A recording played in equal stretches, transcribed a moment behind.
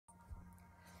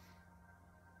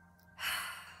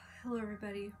Hello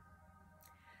everybody.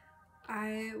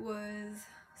 I was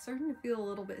starting to feel a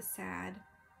little bit sad,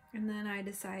 and then I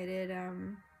decided,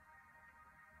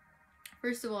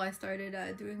 first of all, I started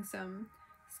doing some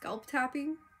scalp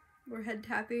tapping or head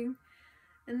tapping,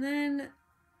 and then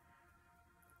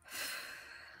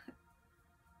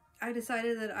I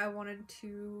decided that I wanted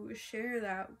to share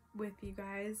that with you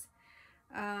guys.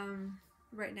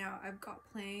 Right now I've got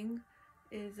playing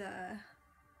is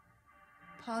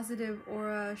positive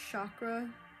aura chakra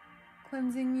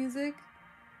cleansing music,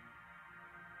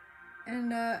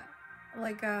 and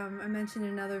like I mentioned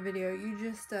in another video, you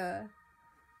just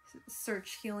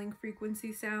search healing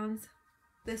frequency sounds.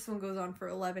 This one goes on for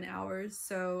 11 hours,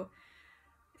 so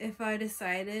if I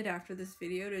decided after this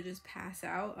video to just pass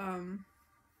out,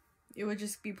 it would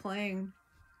just be playing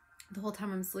the whole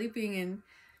time I'm sleeping,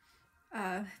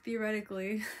 and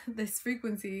theoretically this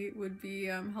frequency would be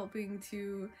helping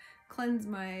to cleanse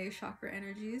my chakra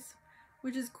energies,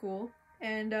 which is cool.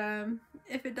 And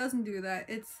if it doesn't do that,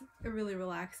 it's really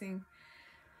relaxing.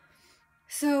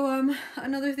 So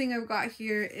another thing I've got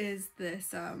here is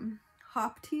this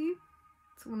hop tea.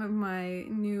 It's one of my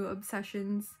new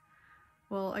obsessions.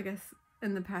 Well, I guess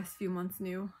in the past few months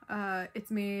new. It's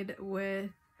made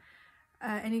with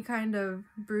any kind of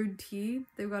brewed tea.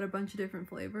 They've got a bunch of different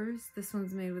flavors. This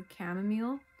one's made with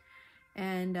chamomile,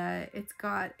 and it's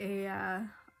got a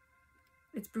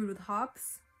it's brewed with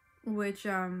hops, which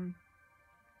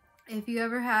if you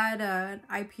ever had an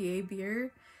IPA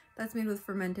beer, that's made with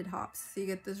fermented hops, so you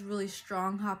get this really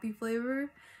strong hoppy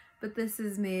flavor. But this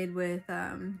is made with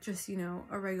just, you know,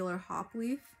 a regular hop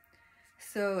leaf,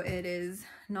 so it is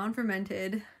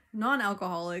non-fermented,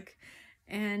 non-alcoholic,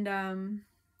 and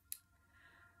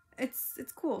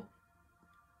it's cool.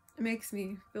 It makes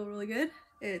me feel really good.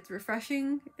 It's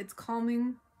refreshing, it's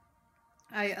calming.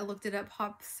 I looked it up.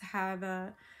 Hops have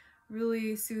a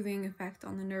really soothing effect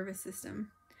on the nervous system,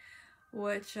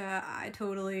 which I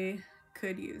totally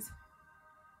could use.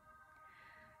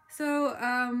 So,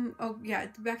 oh yeah,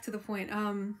 back to the point.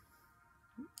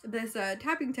 This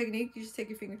tapping technique, you just take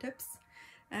your fingertips,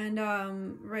 and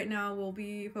right now we'll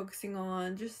be focusing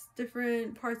on just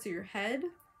different parts of your head.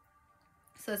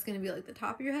 So that's going to be like the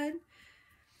top of your head.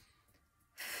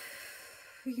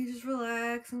 You can just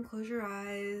relax and close your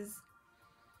eyes.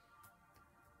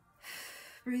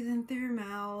 Breathe in through your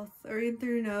mouth, or in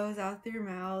through your nose, out through your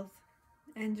mouth,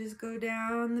 and just go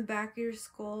down the back of your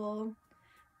skull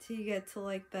till you get to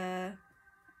like the,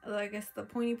 I guess, the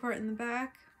pointy part in the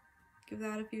back. Give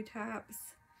that a few taps.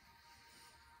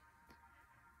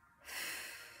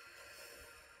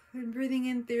 And breathing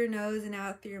in through your nose and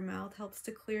out through your mouth helps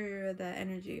to clear the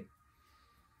energy.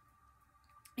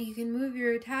 You can move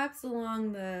your taps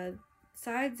along the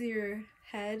sides of your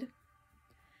head.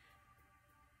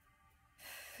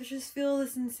 Just feel the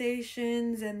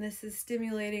sensations, and this is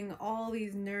stimulating all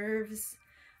these nerves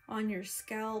on your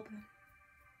scalp.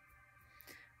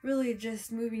 Really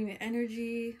just moving the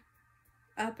energy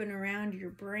up and around your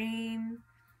brain.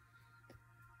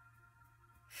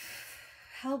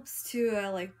 Helps to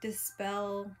like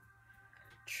dispel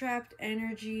trapped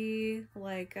energy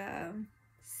like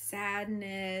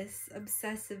sadness,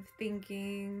 obsessive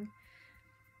thinking.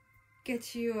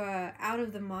 Get you out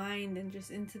of the mind and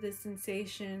just into the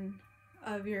sensation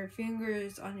of your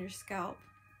fingers on your scalp.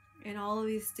 And all of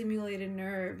these stimulated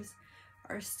nerves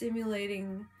are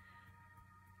stimulating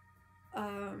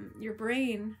your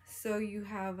brain, so you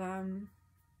have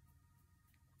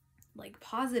like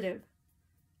positive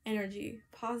energy,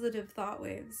 positive thought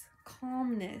waves,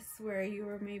 calmness, where you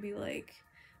were maybe like,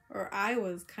 or I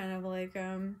was kind of like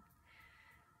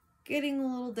getting a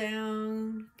little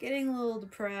down, getting a little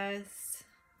depressed,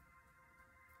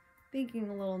 thinking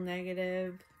a little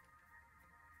negative.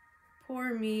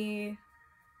 Poor me.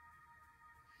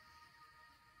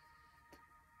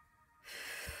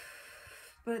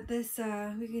 But this,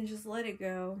 we can just let it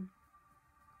go.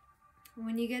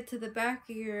 When you get to the back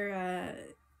of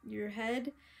your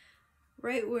head,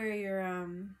 right where your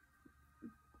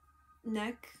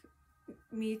neck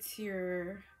meets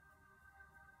your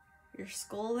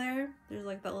skull there's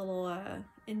like that little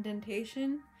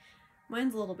indentation.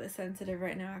 Mine's a little bit sensitive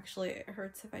right now, actually. It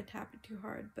hurts if I tap it too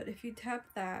hard, but if you tap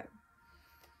that,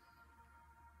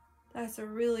 that's a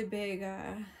really big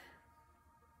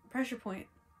pressure point,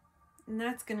 and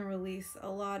that's gonna release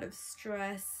a lot of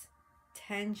stress,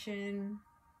 tension,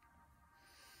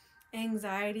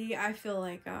 anxiety. I feel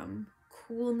like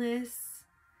coolness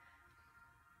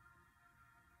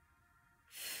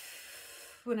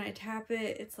when I tap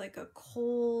it. It's like a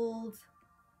cool,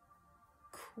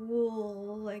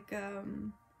 like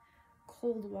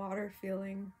cold water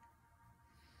feeling.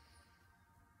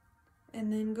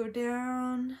 And then go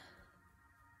down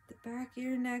the back of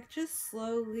your neck, just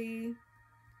slowly,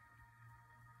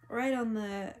 right on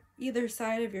the either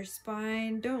side of your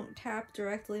spine. Don't tap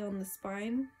directly on the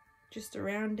spine, just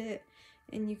around it.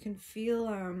 And you can feel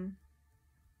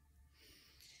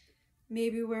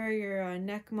maybe where your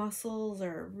neck muscles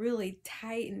are really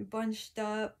tight and bunched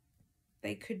up.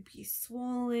 They could be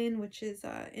swollen, which is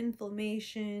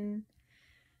inflammation.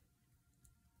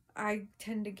 I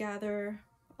tend to gather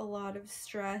a lot of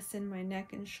stress in my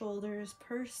neck and shoulders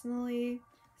personally.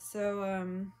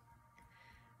 So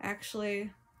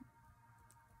actually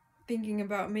thinking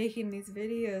about making these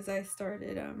videos, I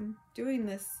started doing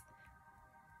this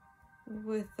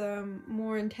with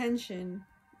more intention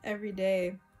every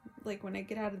day. Like when I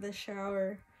get out of the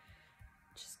shower,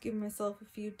 just give myself a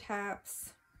few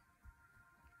taps.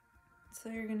 So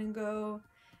you're gonna go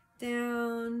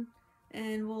down,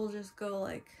 and we'll just go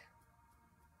like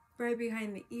right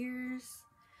behind the ears.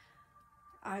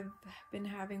 I've been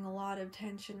having a lot of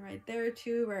tension right there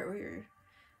too, right where you're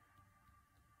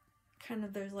kind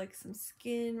of, there's like some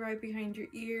skin right behind your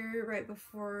ear, right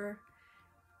before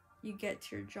you get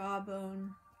to your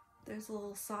jawbone. There's a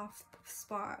little soft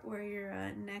spot where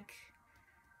your neck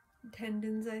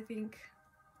tendons, I think,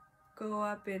 go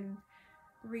up and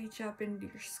reach up into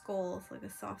your skull. It's like a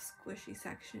soft, squishy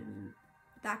section.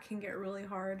 That can get really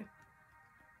hard.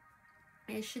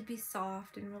 It should be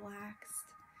soft and relaxed.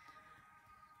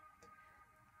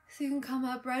 So you can come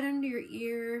up right under your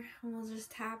ear, and we'll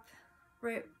just tap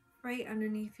right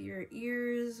underneath your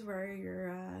ears where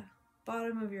your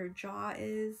bottom of your jaw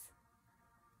is.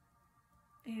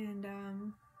 And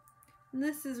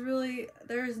this is really,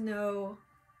 there's no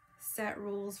set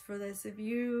rules for this. If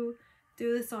you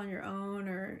do this on your own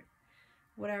or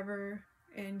whatever,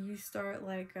 and you start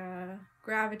like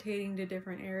gravitating to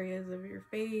different areas of your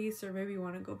face, or maybe you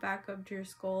want to go back up to your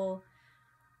skull,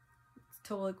 it's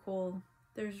totally cool.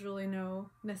 There's really no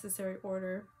necessary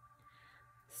order.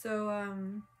 So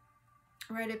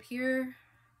right up here,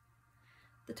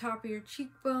 the top of your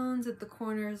cheekbones, at the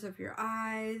corners of your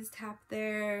eyes, tap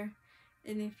there.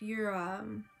 And if you're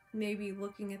maybe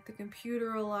looking at the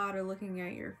computer a lot, or looking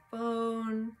at your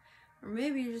phone, or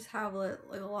maybe you just have like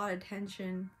a lot of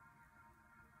tension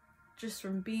just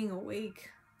from being awake,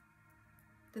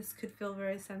 this could feel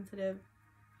very sensitive.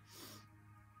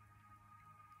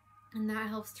 And that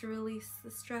helps to release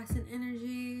the stress and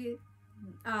energy.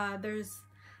 There's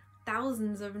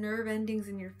thousands of nerve endings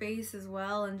in your face as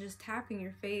well, and just tapping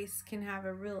your face can have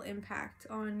a real impact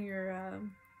on your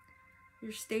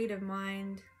state of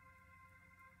mind,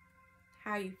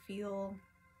 how you feel,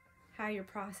 how you're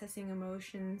processing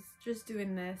emotions. Just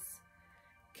doing this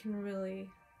can really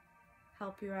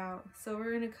help you out. So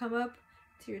we're gonna come up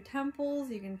to your temples.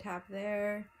 You can tap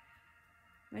there.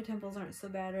 My temples aren't so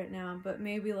bad right now, but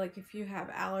maybe like if you have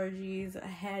allergies, a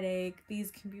headache,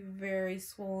 these can be very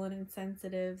swollen and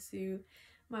sensitive, so you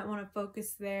might want to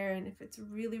focus there. And if it's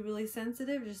really, really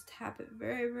sensitive, just tap it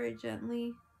very, very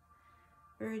gently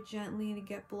to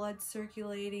get blood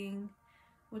circulating,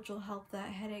 which will help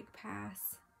that headache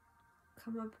pass.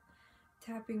 Come up,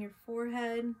 tapping your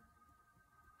forehead.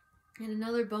 And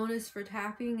another bonus for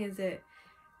tapping is it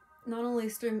not only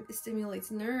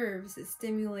stimulates nerves, it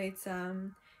stimulates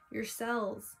your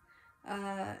cells.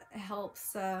 It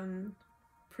helps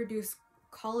produce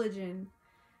collagen,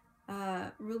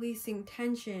 releasing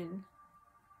tension,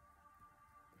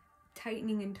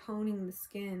 tightening and toning the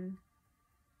skin.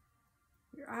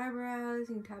 Your eyebrows,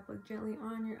 you can tap like gently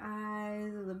on your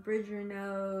eyes, or the bridge of your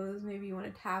nose. Maybe you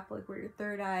want to tap like where your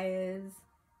third eye is.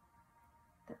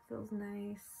 That feels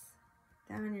nice.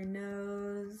 Down your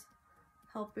nose,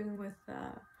 helping with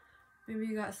maybe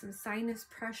you got some sinus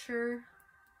pressure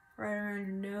right around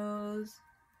your nose,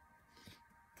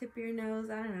 tip of your nose,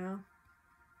 I don't know,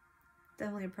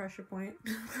 definitely a pressure point.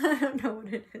 I don't know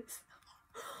what it is.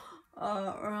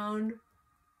 Around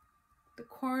the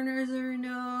corners of your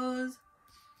nose.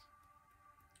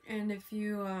 And if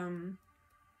you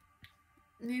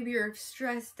maybe you're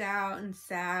stressed out and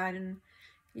sad, and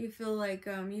you feel like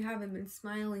you haven't been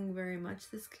smiling very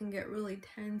much, this can get really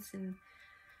tense and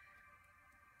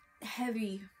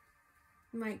heavy.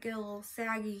 You might get a little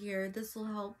saggy here. This will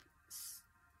help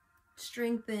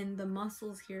strengthen the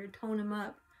muscles here, tone them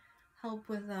up, help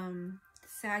with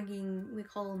sagging. We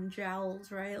call them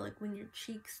jowls, right? Like when your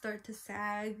cheeks start to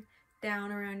sag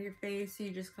down around your face,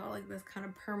 you just got like this kind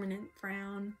of permanent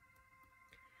frown.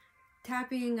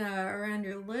 Tapping around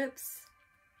your lips,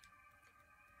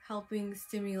 helping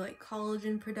stimulate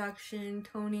collagen production,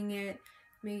 toning it,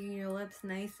 making your lips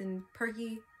nice and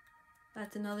perky.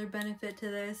 That's another benefit to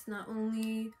this, not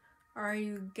only Are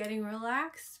you getting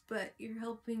relaxed, but you're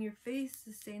helping your face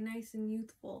to stay nice and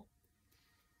youthful?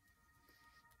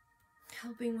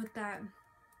 Helping with that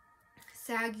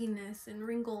sagginess and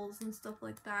wrinkles and stuff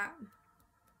like that.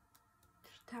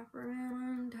 Just tap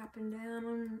around, tapping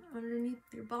down underneath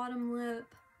your bottom lip.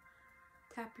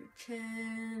 Tap your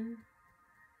chin.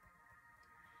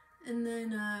 And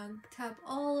then tap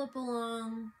all up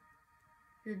along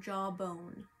your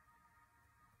jawbone.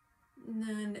 And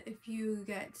then if you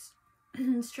get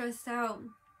stressed out,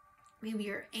 maybe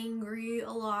you're angry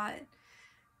a lot,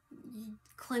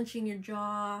 clenching your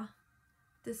jaw,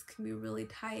 this can be really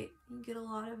tight. You get a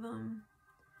lot of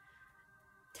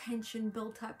tension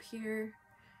built up here,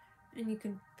 and you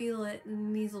can feel it,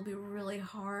 and these will be really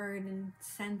hard and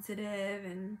sensitive,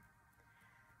 and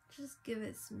just give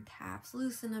it some taps.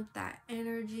 Loosen up that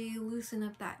energy, loosen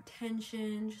up that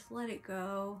tension, just let it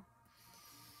go.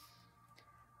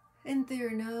 In through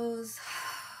your nose,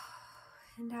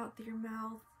 and out through your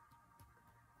mouth.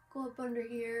 Go up under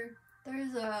here.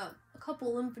 There's a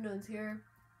couple lymph nodes here.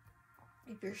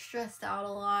 If you're stressed out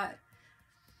a lot,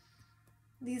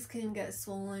 these can get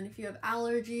swollen. If you have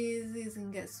allergies, these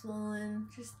can get swollen.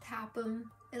 Just tap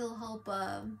them. It'll help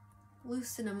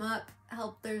loosen them up.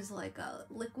 There's like a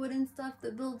liquid and stuff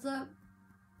that builds up.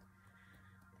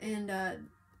 And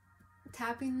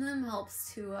tapping them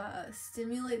helps to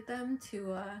stimulate them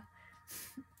to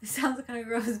it sounds kind of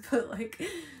gross, but like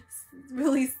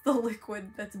release the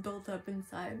liquid that's built up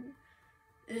inside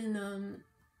and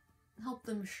help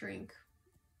them shrink.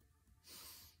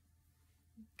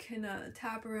 Can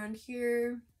tap around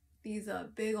here, these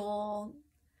big ol'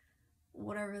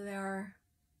 whatever they are,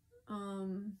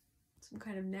 some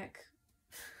kind of neck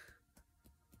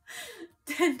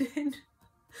tendon.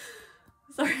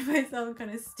 Sorry if I sound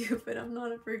kind of stupid, I'm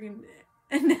not a freaking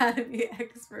anatomy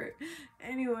expert.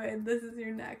 Anyway, this is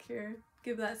your neck here.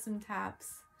 Give that some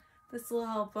taps. This will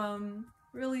help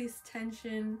release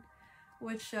tension,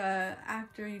 which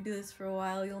after you do this for a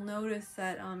while, you'll notice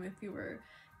that if you were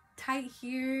tight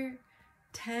here,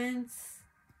 tense,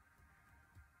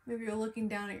 maybe you're looking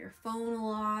down at your phone a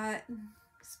lot,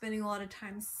 spending a lot of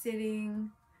time sitting,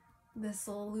 this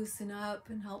will loosen up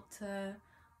and help to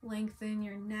lengthen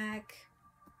your neck.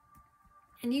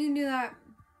 And you can do that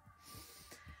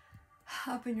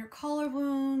up in your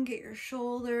collarbone, get your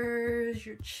shoulders,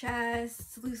 your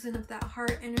chest, loosen up that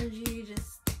heart energy,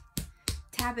 just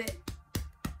tap it.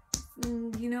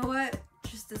 And you know what?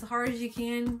 Just as hard as you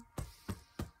can.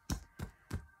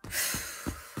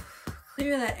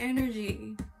 Clear that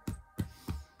energy.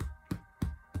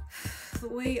 The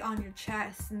weight on your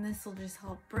chest, and this will just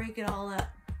help break it all up.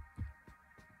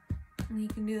 And you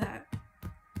can do that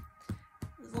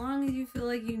as long as you feel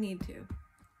like you need to.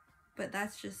 But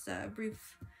that's just a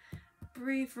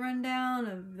brief rundown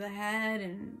of the head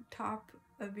and top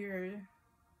of your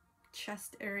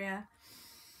chest area.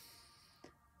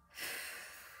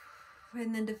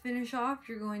 And then to finish off,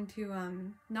 you're going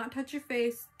to not touch your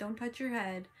face, don't touch your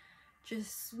head,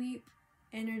 just sweep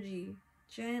energy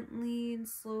gently and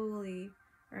slowly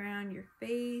around your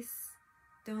face.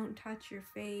 Don't touch your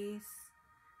face.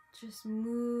 Just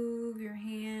move your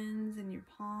hands and your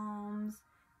palms.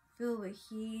 Feel the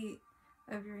heat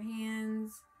of your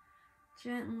hands.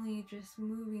 Gently just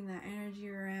moving that energy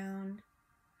around.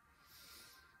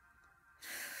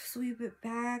 Sweep it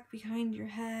back behind your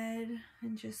head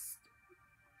and just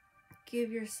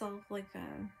give yourself like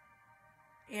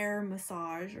a air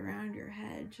massage around your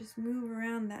head. Just move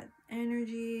around that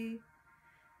energy.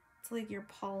 It's like you're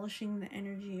polishing the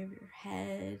energy of your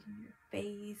head and your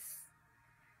face.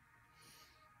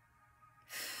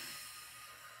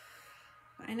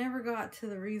 I never got to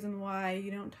the reason why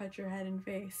you don't touch your head and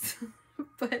face,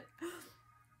 but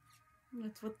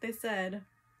that's what they said.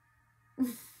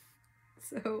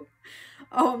 So,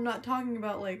 oh, I'm not talking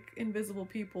about like invisible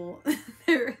people.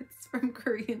 It's from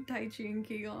Korean Tai Chi and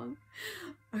Qigong.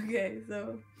 Okay,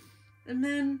 so, and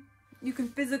then you can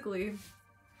physically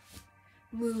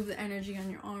move the energy on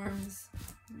your arms,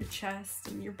 your chest,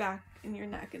 and your back, and your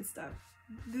neck and stuff.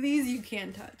 These you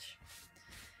can touch.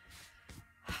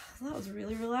 That was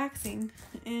really relaxing,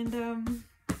 and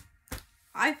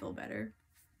I feel better.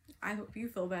 I hope you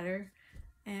feel better,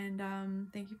 and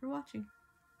thank you for watching.